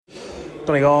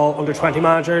Donegal under-20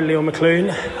 manager Leo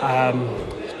McLoone.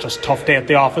 Just tough day at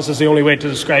the office is the only way to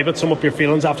describe it. Sum up your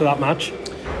feelings after that match.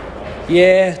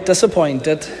 Yeah,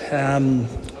 disappointed.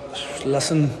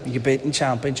 Listen, you beating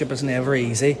championship is never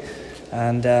easy,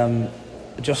 and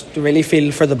just really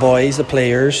feel for the boys, the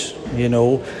players. You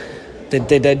know, they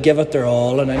did give it their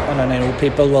all, and I know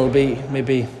people will be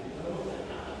maybe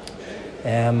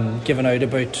giving out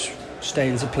about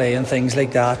styles of play and things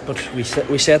like that, but we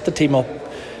set the team up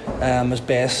as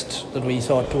best that we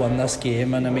thought to win this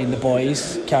game, and I mean the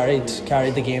boys carried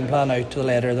the game plan out to the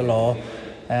letter of the law.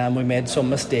 We made some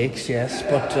mistakes, yes,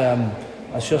 but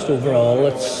it's just overall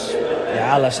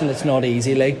it's not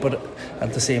easy, but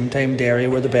at the same time Derry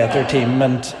were the better team,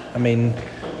 and I mean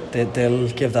they'll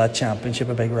give that championship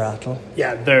a big rattle.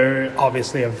 Yeah, they're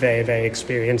obviously a very, very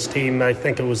experienced team. I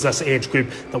think it was this age group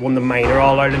that won the minor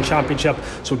All-Ireland Championship.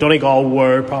 So Donegal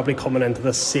were probably coming into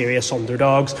this serious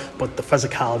underdogs. But the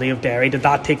physicality of Derry, did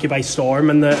that take you by storm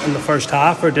in the first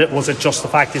half, or was it just the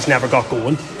fact he's never got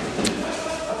going?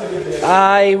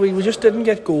 We just didn't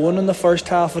get going in the first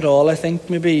half at all. I think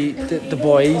maybe the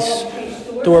boys,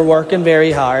 they were working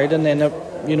very hard, and then a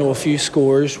few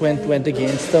scores went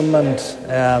against them, and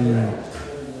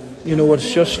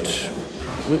it's just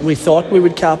we thought we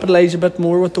would capitalise a bit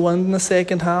more with the win in the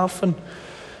second half, and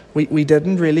we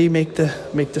didn't really make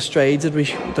the strides that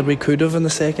we could have in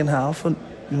the second half, and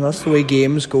that's the way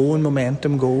games go and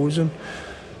momentum goes, and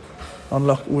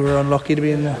we were unlucky to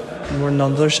be we were on the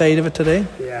other side of it today.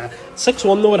 Yeah,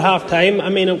 6-1 though at half time. I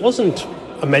mean, it wasn't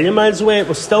a million miles away. It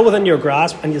was still within your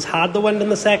grasp, and you had the win in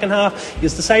the second half. You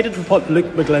decided to put Leo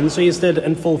McLoone, so you did,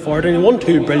 in full forward, and he won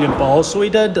 2 brilliant balls, so he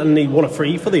did, and he won a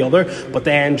free for the other. But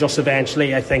then just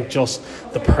eventually, I think just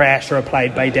the pressure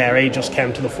applied by Derry just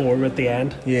came to the fore at the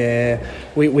end. Yeah,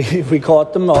 we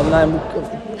caught them on them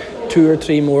 2 or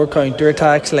 3 more counter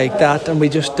attacks like that, and we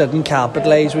just didn't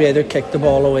capitalise. We either kicked the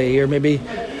ball away or maybe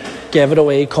gave it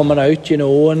away coming out,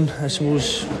 and I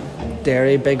suppose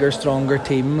Derry, bigger, stronger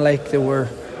team, they were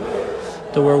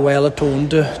well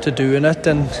attuned to doing it,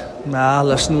 and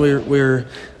listen, we're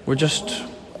just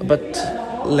a bit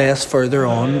less further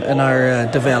on in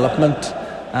our development,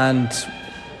 and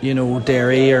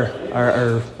Derry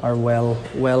are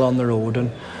well on the road,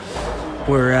 and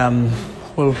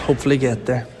we'll hopefully get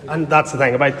there. And that's the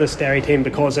thing about this Derry team,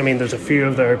 because I mean there's a few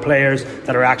of their players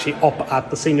that are actually up at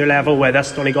the senior level, where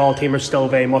this Donegal team are still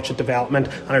very much at development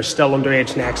and are still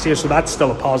underage next year, so that's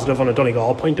still a positive on a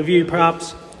Donegal point of view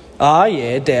perhaps.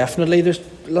 Yeah, definitely.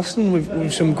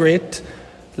 We've some great,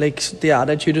 the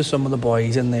attitude of some of the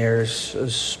boys in there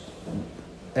is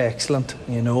excellent,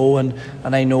 and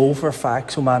I know for a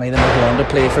fact so many of them are going to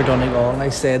play for Donegal, and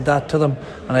I said that to them,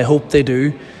 and I hope they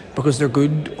do, because they're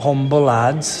good, humble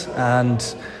lads,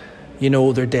 and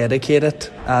they're dedicated,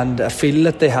 and I feel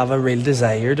that they have a real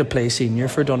desire to play senior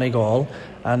for Donegal.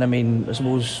 And I mean, I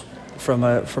suppose from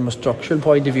a structural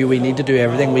point of view, we need to do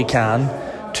everything we can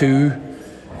to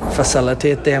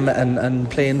facilitate them and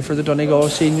playing for the Donegal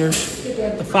seniors.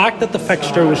 The fact that the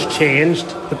fixture was changed,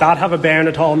 did that have a bearing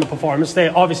at all on the performance today?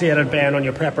 Obviously it had a bearing on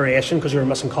your preparation, because you were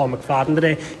missing Colin McFadden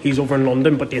today. He's over in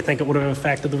London, but do you think it would have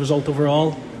affected the result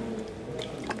overall?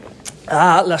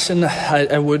 Listen,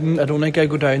 I wouldn't. I don't think I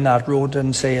go down that road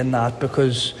in saying that,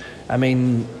 because I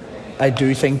mean, I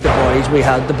do think we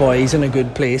had the boys in a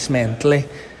good place mentally.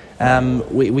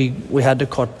 We had to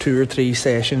cut 2 or 3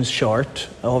 sessions short,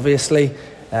 obviously.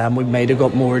 We might have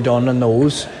got more done on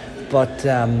those, but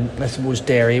I suppose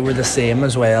Derry were the same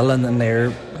as well, and then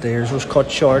theirs was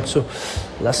cut short. So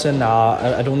listen,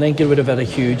 I don't think it would have had a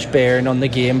huge bearing on the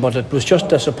game, but it was just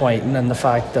disappointing in the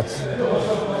fact that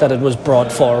it was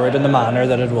brought forward in the manner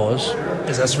that it was.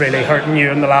 Is this really hurting you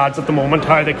and the lads at the moment?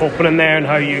 How are they coping in there, and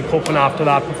how are you coping after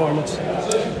that performance?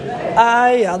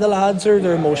 Yeah, the lads they're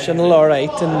emotional, all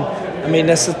right, and I mean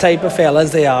it's the type of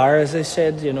fellas they are, as I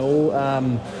said.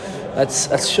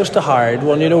 It's just a hard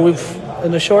one. We've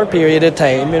in a short period of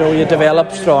time, you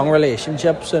develop strong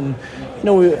relationships, and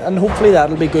and hopefully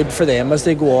that'll be good for them as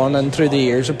they go on and through the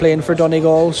years of playing for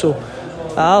Donegal. So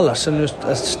listen,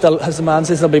 as the man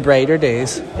says, there'll be brighter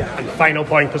days. Yeah, and final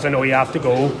point, because I know you have to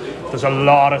go. There's a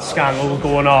lot of scandal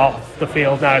going off the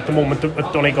field now at the moment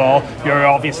at Donegal. You're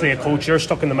obviously a coach, you're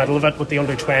stuck in the middle of it with the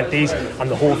under-20s and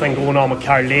the whole thing going on with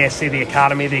Carl Lacey, the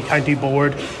academy, the county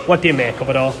board. What do you make of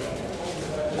it all?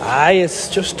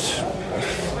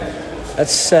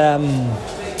 It's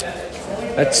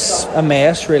a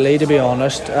mess, really, to be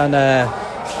honest, and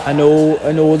I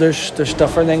know there's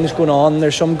different things going on.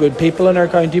 There's some good people in our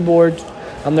county board,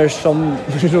 and there's some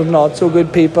not so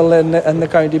good people in the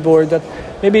county board that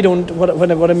maybe don't.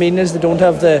 What I mean is they don't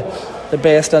have the the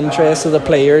best interests of the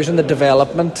players and the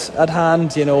development at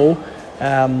hand, you know.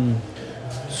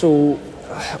 So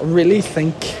I really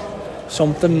think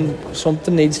something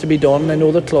needs to be done. I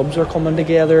know the clubs are coming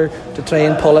together to try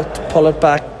and pull it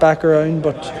back around,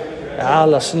 but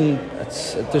listen,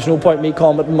 there's no point me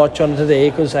commenting much on it today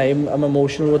because I'm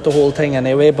emotional with the whole thing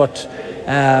anyway. But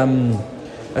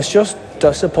it's just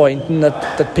disappointing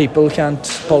that people can't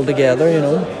pull together, you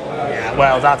know. Yeah,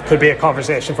 well, that could be a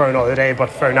conversation for another day, but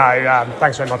for now,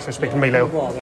 thanks very much for speaking to me, Leo.